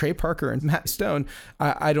because Trey Parker and Matt Stone,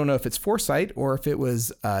 I don't know if it's foresight or if it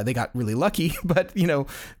was they got really lucky, but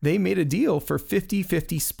they made a deal for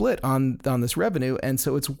 50-50 split on this revenue, and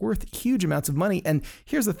so it's worth huge amounts of money. And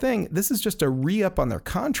here's the thing, this is just a re-up on their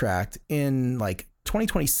contract in like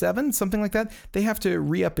 2027, something like that. They have to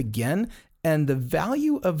re-up again, and the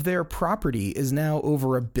value of their property is now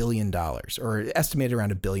over $1 billion, or estimated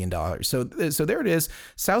around $1 billion. So there it is,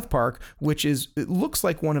 South Park, which it looks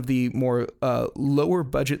like one of the more lower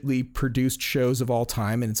budgetly produced shows of all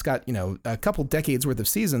time, and it's got a couple decades worth of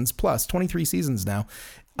seasons, plus 23 seasons now.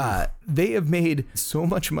 They have made so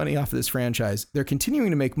much money off of this franchise. They're continuing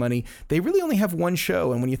to make money. They really only have one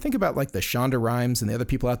show. And when you think about like the Shonda Rhimes and the other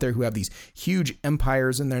people out there who have these huge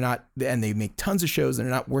empires and they make tons of shows and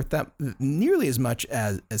they're not worth that nearly as much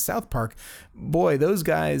as South Park, boy, those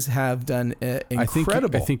guys have done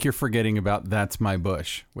incredible. I think you're forgetting about That's My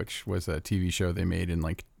Bush, which was a TV show they made in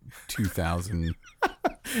like 2000.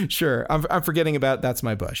 Sure. I'm forgetting about That's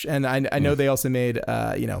My Bush. And I know they also made,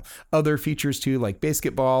 other features too, like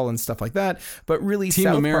basketball and stuff like that. But really, Team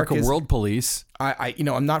South America Park is, World Police.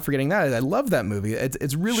 I'm not forgetting that. I love that movie.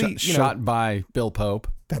 It's really shot by Bill Pope.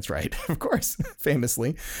 That's right, of course,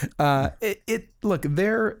 famously. Look,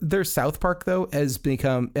 their South Park though has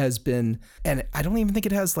been, and I don't even think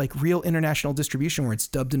it has like real international distribution where it's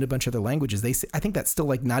dubbed into a bunch of other languages. I think that's still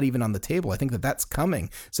like not even on the table. I think that's coming.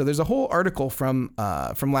 So there's a whole article from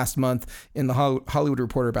last month in the Hollywood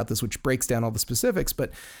Reporter about this, which breaks down all the specifics.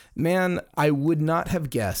 But man, I would not have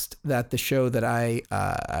guessed that the show that I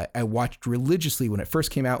watched religiously when it first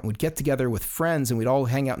came out and would get together with friends and we'd all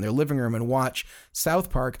hang out in their living room and watch South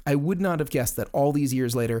Park. I would not have guessed that all these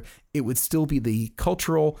years later, it would still be the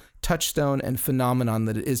cultural touchstone and phenomenon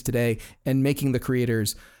that it is today, and making the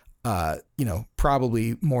creators,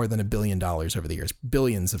 probably more than $1 billion over the years,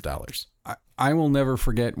 billions of dollars. I will never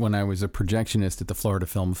forget when I was a projectionist at the Florida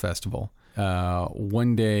Film Festival.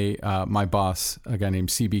 One day, my boss, a guy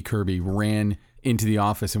named C.B. Kirby, ran into the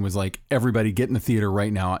office and was like, "Everybody get in the theater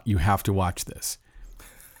right now. You have to watch this."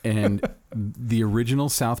 And the original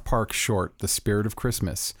South Park short, The Spirit of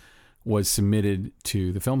Christmas, was submitted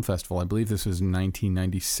to the film festival. I believe this was in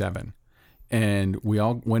 1997. And we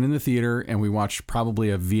all went in the theater and we watched probably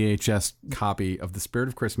a VHS copy of The Spirit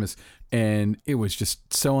of Christmas. And it was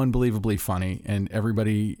just so unbelievably funny. And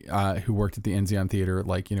everybody who worked at the Enzion Theater,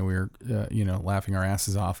 we were, laughing our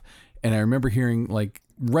asses off. And I remember hearing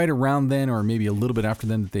right around then, or maybe a little bit after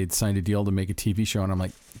then, that they'd signed a deal to make a TV show. And I'm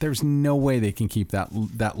like, there's no way they can keep that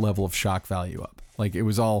level of shock value up. Like, it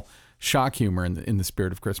was all shock humor in the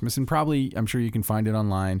Spirit of Christmas. And probably, I'm sure you can find it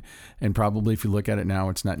online. And probably if you look at it now,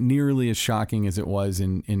 it's not nearly as shocking as it was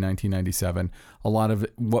in 1997. A lot of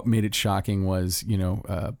what made it shocking was,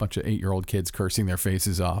 a bunch of 8-year-old kids cursing their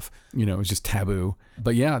faces off. It was just taboo.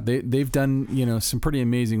 But yeah, they've done, some pretty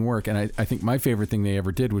amazing work. And I think my favorite thing they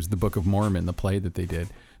ever did was the Book of Mormon, the play that they did.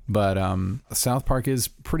 But South Park is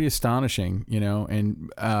pretty astonishing,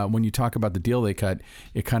 and when you talk about the deal they cut,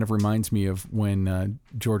 it kind of reminds me of when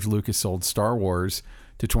George Lucas sold Star Wars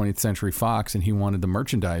to 20th Century Fox and he wanted the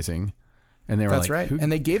merchandising. And they were That's right.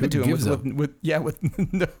 And they gave it to him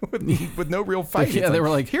with no real fight. Yeah, they were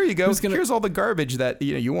like, here you go. Here's all the garbage that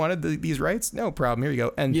you wanted these rights. No problem. Here you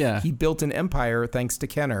go. And he built an empire thanks to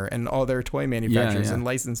Kenner and all their toy manufacturers and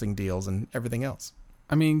licensing deals and everything else.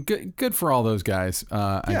 I mean, good for all those guys.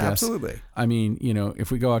 I guess. Absolutely. I mean,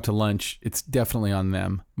 if we go out to lunch, it's definitely on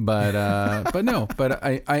them. But I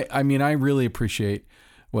really appreciate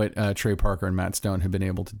what Trey Parker and Matt Stone have been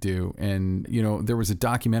able to do. And, there was a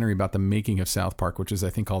documentary about the making of South Park, which is, I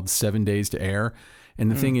think, called 7 Days to Air.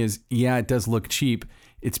 And the thing is, it does look cheap.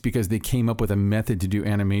 It's because they came up with a method to do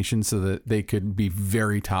animation so that they could be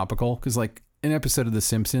very topical. Because, an episode of The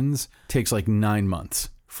Simpsons takes 9 months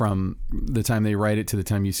from the time they write it to the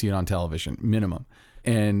time you see it on television, minimum.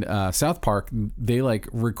 And South Park, they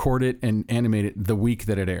record it and animate it the week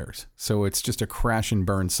that it airs. So it's just a crash and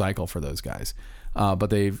burn cycle for those guys. But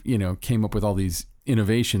they've, came up with all these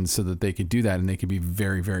innovations so that they could do that and they could be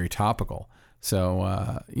very, very topical. So,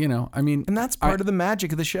 and that's part of the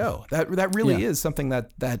magic of the show. That really is something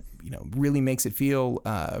that really makes it feel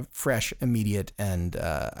fresh, immediate, and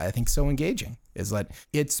I think so engaging. Is that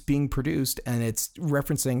it's being produced and it's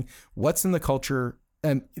referencing what's in the culture,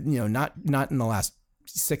 and not in the last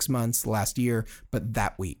 6 months, last year, but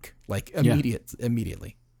that week,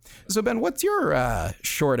 immediately. So Ben, what's your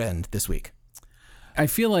short end this week? I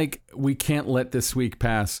feel like we can't let this week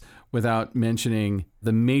pass without mentioning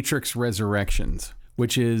The Matrix Resurrections,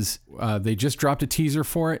 which is, they just dropped a teaser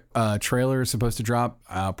for it. Trailer is supposed to drop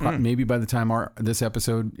maybe by the time this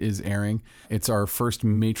episode is airing. It's our first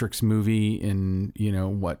Matrix movie in,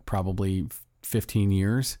 probably 15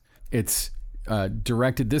 years. It's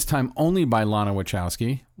directed this time only by Lana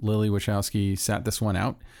Wachowski. Lily Wachowski sat this one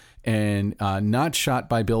out. And not shot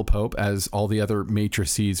by Bill Pope, as all the other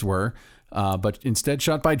Matrices were, but instead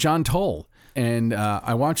shot by John Toll. And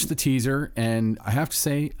I watched the teaser, and I have to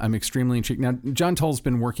say, I'm extremely intrigued. Now, John Toll's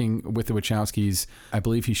been working with the Wachowskis. I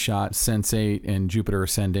believe he shot Sense8 and Jupiter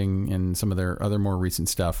Ascending and some of their other more recent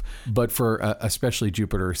stuff. But for especially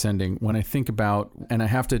Jupiter Ascending, when I think about, and I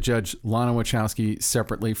have to judge Lana Wachowski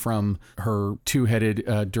separately from her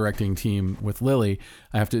two-headed directing team with Lily,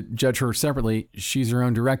 I have to judge her separately. She's her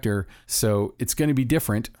own director, so it's going to be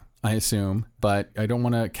different. I assume, but I don't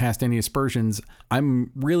want to cast any aspersions.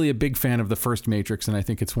 I'm really a big fan of the first Matrix, and I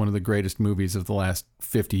think it's one of the greatest movies of the last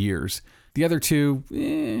 50 years. The other two,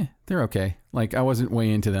 they're okay. Like, I wasn't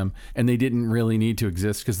way into them, and they didn't really need to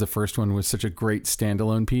exist because the first one was such a great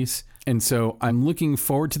standalone piece. And so I'm looking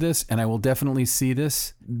forward to this, and I will definitely see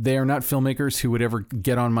this. They are not filmmakers who would ever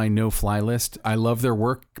get on my no-fly list. I love their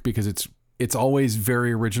work because it's always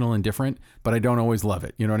very original and different, but I don't always love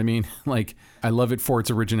it. You know what I mean? Like, I love it for its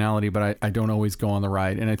originality, but I don't always go on the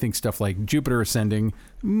ride. And I think stuff like Jupiter Ascending,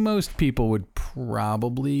 most people would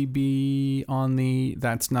probably be on the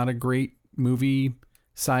that's not a great movie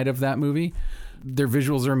side of that movie. Their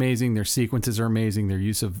visuals are amazing. Their sequences are amazing. Their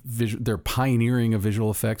use of their pioneering of visual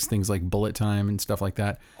effects, things like bullet time and stuff like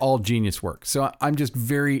that, all genius work. So I'm just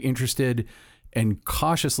very interested and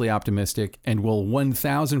cautiously optimistic, and will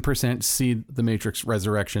 1000% see The Matrix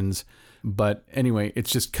Resurrections. But anyway, it's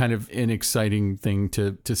just kind of an exciting thing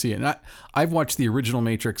to see it. And I've watched the original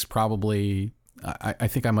Matrix probably, I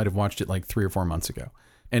think I might have watched it like 3 or 4 months ago.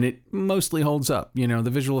 And it mostly holds up. You know, the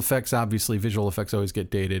visual effects always get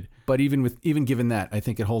dated. But even given that, I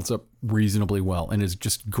think it holds up reasonably well and is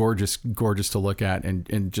just gorgeous to look at,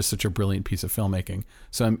 and just such a brilliant piece of filmmaking.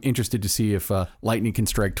 So I'm interested to see if lightning can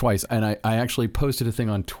strike twice. And I actually posted a thing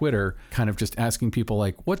on Twitter kind of just asking people,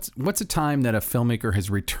 like, what's a time that a filmmaker has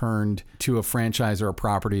returned to a franchise or a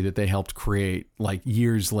property that they helped create like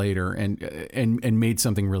years later and made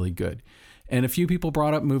something really good. And a few people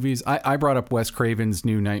brought up movies. I brought up Wes Craven's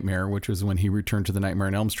New Nightmare, which was when he returned to the Nightmare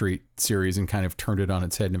on Elm Street series and kind of turned it on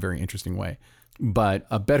its head in a very interesting way. But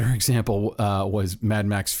a better example was Mad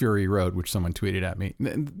Max Fury Road, which someone tweeted at me.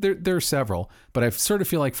 There are several, but I sort of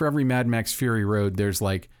feel like for every Mad Max Fury Road, there's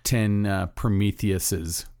like 10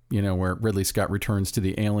 Prometheuses, you know, where Ridley Scott returns to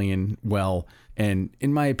the alien well. And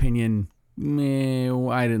in my opinion,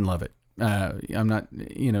 I didn't love it. I'm not,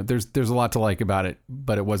 you know, there's a lot to like about it,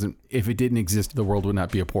 but it wasn't, if it didn't exist, the world would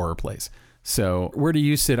not be a poorer place. So where do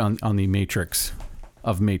you sit on the Matrix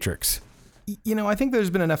of Matrix? You know, I think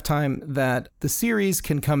there's been enough time that the series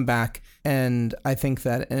can come back, and I think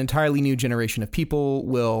that an entirely new generation of people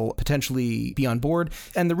will potentially be on board.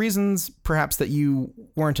 And the reasons perhaps that you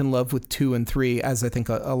weren't in love with 2 and 3, as I think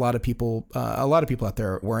a lot of people out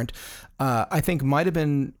there weren't, I think might have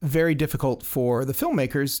been very difficult for the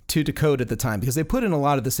filmmakers to decode at the time, because they put in a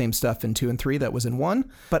lot of the same stuff in 2 and 3 that was in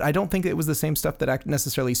 1, but I don't think it was the same stuff that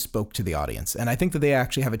necessarily spoke to the audience. And I think that they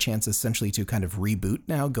actually have a chance essentially to kind of reboot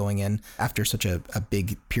now going in after such a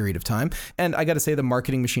big period of time. And I got to say, the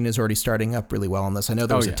marketing machine is already starting up really well on this. I know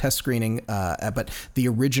there was a test screening, but the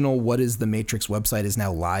original What is the Matrix website is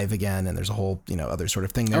now live again, and there's a whole, you know, other sort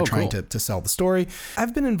of thing they're trying to sell the story.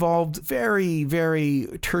 I've been involved very, very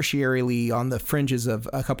tertiarily on the fringes of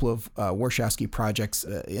a couple of Warshawski projects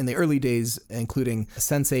in the early days, including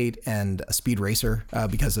Sense8 and Speed Racer,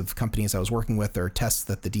 because of companies I was working with or tests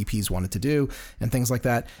that the DPs wanted to do and things like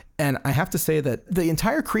that. And I have to say that the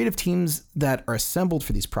entire creative teams that are assembled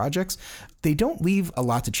for these projects, they don't leave a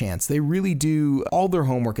lot to chance. They really do all their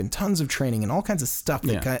homework and tons of training and all kinds of stuff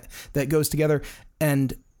that goes together.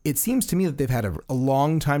 And it seems to me that they've had a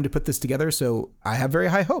long time to put this together, so I have very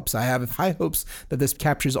high hopes. I have high hopes that this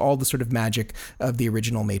captures all the sort of magic of the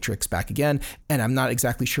original Matrix back again, and I'm not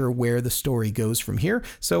exactly sure where the story goes from here,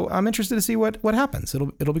 so I'm interested to see what happens.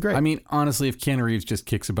 It'll be great. I mean, honestly, if Keanu Reeves just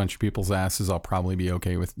kicks a bunch of people's asses, I'll probably be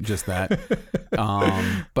okay with just that.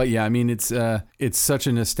 But yeah, I mean, it's such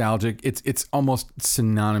a nostalgic, it's almost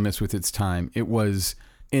synonymous with its time. It was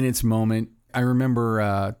in its moment. I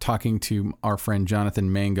remember talking to our friend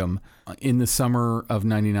Jonathan Mangum in the summer of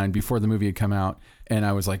 '99 before the movie had come out. And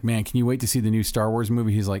I was like, man, can you wait to see the new Star Wars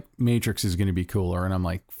movie? He's like, Matrix is going to be cooler. And I'm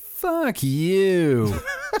like, fuck you.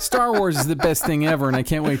 Star Wars is the best thing ever, and I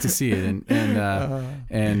can't wait to see it.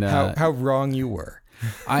 And how wrong you were.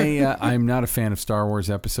 I'm not a fan of Star Wars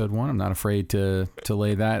Episode 1. I'm not afraid to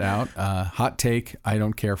lay that out. Hot take, I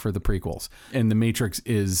don't care for the prequels. And The Matrix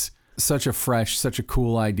is such a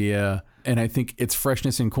cool idea. And I think its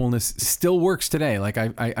freshness and coolness still works today. Like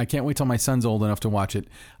I can't wait till my son's old enough to watch it.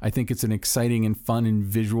 I think it's an exciting and fun and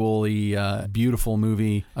visually beautiful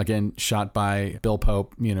movie. Again, shot by Bill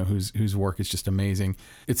Pope, you know, whose work is just amazing.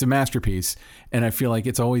 It's a masterpiece, and I feel like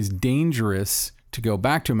it's always dangerous to go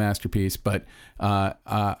back to a masterpiece. But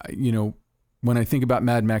you know, when I think about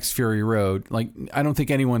Mad Max Fury Road, like, I don't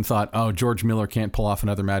think anyone thought, oh, George Miller can't pull off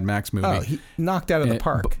another Mad Max movie. Oh, he knocked out of the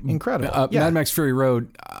park. Incredible. Mad Max Fury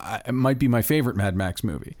Road might be my favorite Mad Max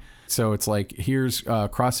movie. So it's like, here's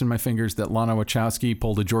crossing my fingers that Lana Wachowski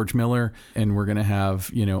pulled a George Miller, and we're going to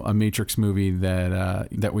have, you know, a Matrix movie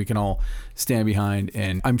that we can all stand behind.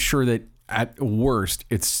 And I'm sure that at worst,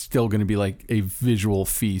 it's still going to be like a visual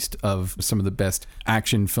feast of some of the best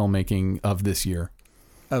action filmmaking of this year.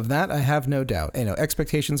 Of that, I have no doubt.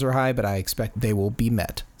 Expectations are high, but I expect they will be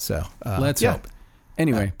met. So let's hope.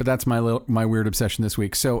 Anyway, but that's my weird obsession this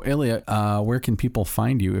week. So, Ilya, where can people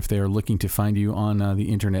find you if they are looking to find you on the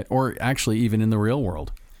internet, or actually even in the real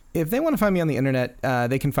world? If they want to find me on the internet,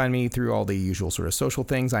 they can find me through all the usual sort of social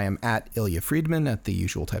things. I am at Ilya Friedman at the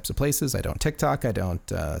usual types of places. I don't TikTok, I don't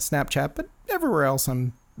Snapchat, but everywhere else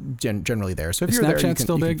I'm generally there. So if you're there, you can,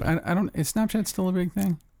 still big? Is Snapchat still a big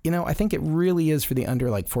thing? I think it really is for the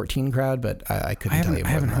under 14 crowd, but I couldn't tell you. I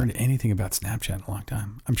haven't heard anything about Snapchat in a long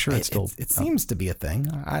time. I'm sure it's still. It seems to be a thing.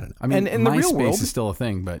 I don't know. I mean, in the real world, MySpace is still a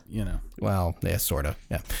thing, but Well, yeah, sort of.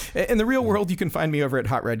 Yeah. In the real world, you can find me over at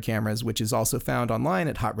Hot Red Cameras, which is also found online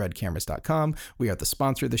at hotredcameras.com. We are the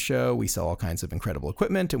sponsor of the show. We sell all kinds of incredible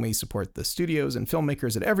equipment, and we support the studios and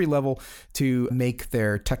filmmakers at every level to make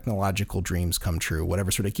their technological dreams come true. Whatever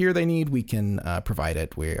sort of gear they need, we can provide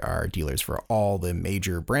it. We are dealers for all the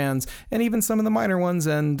major brands and even some of the minor ones,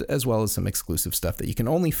 and as well as some exclusive stuff that you can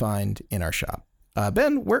only find in our shop.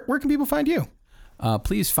 Ben, where can people find you?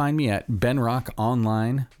 Please find me at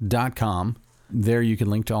benrockonline.com. There you can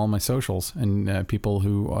link to all my socials, and people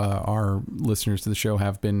who are listeners to the show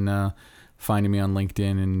have been finding me on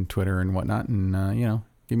LinkedIn and Twitter and whatnot, and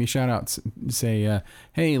give me a shout out. Say,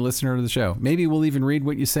 hey, listener to the show. Maybe we'll even read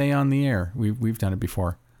what you say on the air. We've done it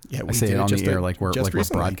before. Yeah, I say it on the air like we're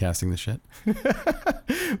broadcasting the shit.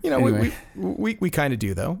 Anyway. we kind of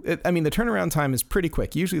do, though. The turnaround time is pretty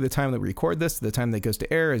quick. Usually the time that we record this, the time that goes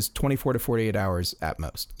to air is 24 to 48 hours at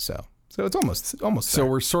most. So it's almost So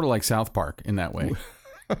we're sort of like South Park in that way.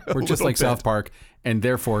 We're just like South Park, and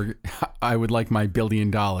therefore I would like my $1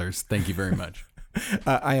 billion. Thank you very much.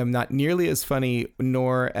 I am not nearly as funny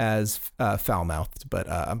nor as foul-mouthed,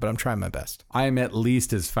 but I'm trying my best. I am at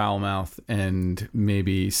least as foul-mouthed and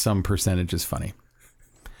maybe some percentage as funny.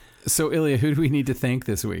 So, Ilya, who do we need to thank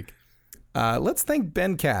this week? Let's thank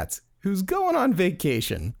Ben Katz, who's going on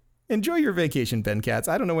vacation. Enjoy your vacation, Ben Katz.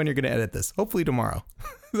 I don't know when you're going to edit this. Hopefully tomorrow.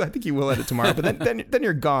 I think you will edit tomorrow, but then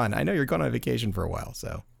you're gone. I know you're going on vacation for a while,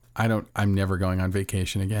 so. I'm never going on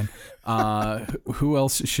vacation again. Who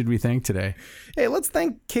else should we thank today? Hey, let's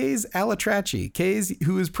thank Kays Alatrachi. Kays,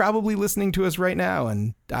 who is probably listening to us right now,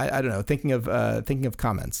 and I don't know, thinking of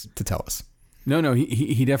comments to tell us. No,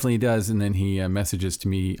 he definitely does, and then he messages to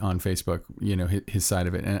me on Facebook, his side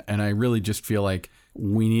of it, and I really just feel like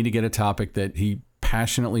we need to get a topic that he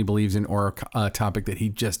passionately believes in, or a topic that he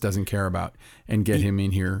just doesn't care about, and get him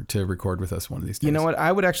in here to record with us one of these days. You know what?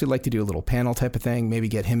 I would actually like to do a little panel type of thing, maybe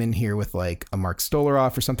get him in here with like a Mark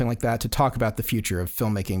Stolaroff or something like that to talk about the future of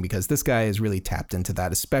filmmaking, because this guy is really tapped into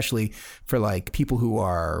that, especially for like people who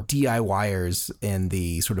are DIYers in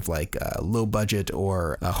the sort of like low budget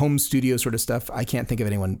or home studio sort of stuff. I can't think of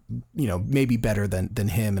anyone, maybe better than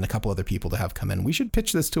him and a couple other people to have come in. We should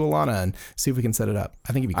pitch this to Alana and see if we can set it up.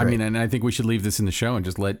 I think it'd be great. And I think we should leave this in the show and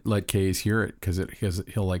just let Kays hear it, because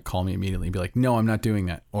he'll like call me immediately and be like, no, I'm not doing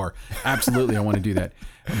that, or absolutely I want to do that.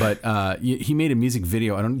 But he made a music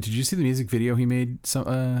video. Did you see the music video he made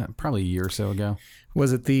probably a year or so ago?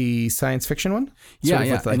 Was it the science fiction one? Yeah.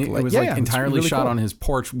 And it was entirely really shot on his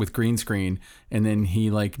porch with green screen, and then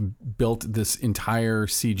he like built this entire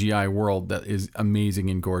CGI world that is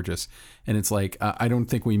amazing and gorgeous. And it's like, I don't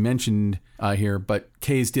think we mentioned here, but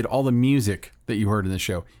Kays did all the music that you heard in the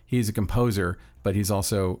show. He's a composer, but he's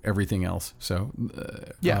also everything else. So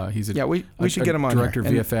he's we should get him on director,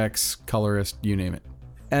 here. VFX, colorist, you name it.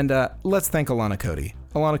 And let's thank Alana Cody.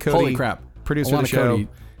 Alana Cody, holy crap, producer of the show, Cody,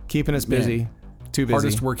 keeping us busy. Man. Too busy.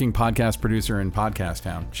 Hardest working podcast producer in Podcast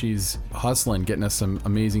Town. She's hustling, getting us some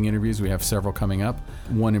amazing interviews. We have several coming up.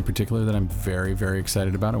 One in particular that I'm very, very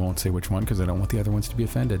excited about. I won't say which one because I don't want the other ones to be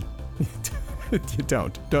offended. You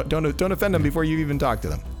don't offend them before you even talk to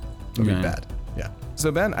them. It'll be bad. Yeah.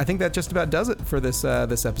 So Ben, I think that just about does it for this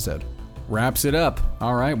episode. Wraps it up.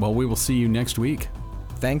 All right. Well, we will see you next week.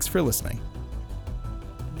 Thanks for listening.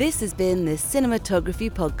 This has been the Cinematography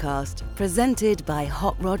Podcast, presented by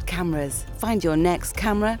Hot Rod Cameras. Find your next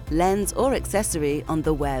camera, lens, or accessory on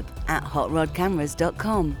the web at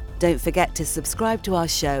hotrodcameras.com. Don't forget to subscribe to our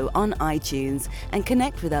show on iTunes and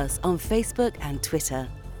connect with us on Facebook and Twitter.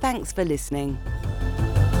 Thanks for listening.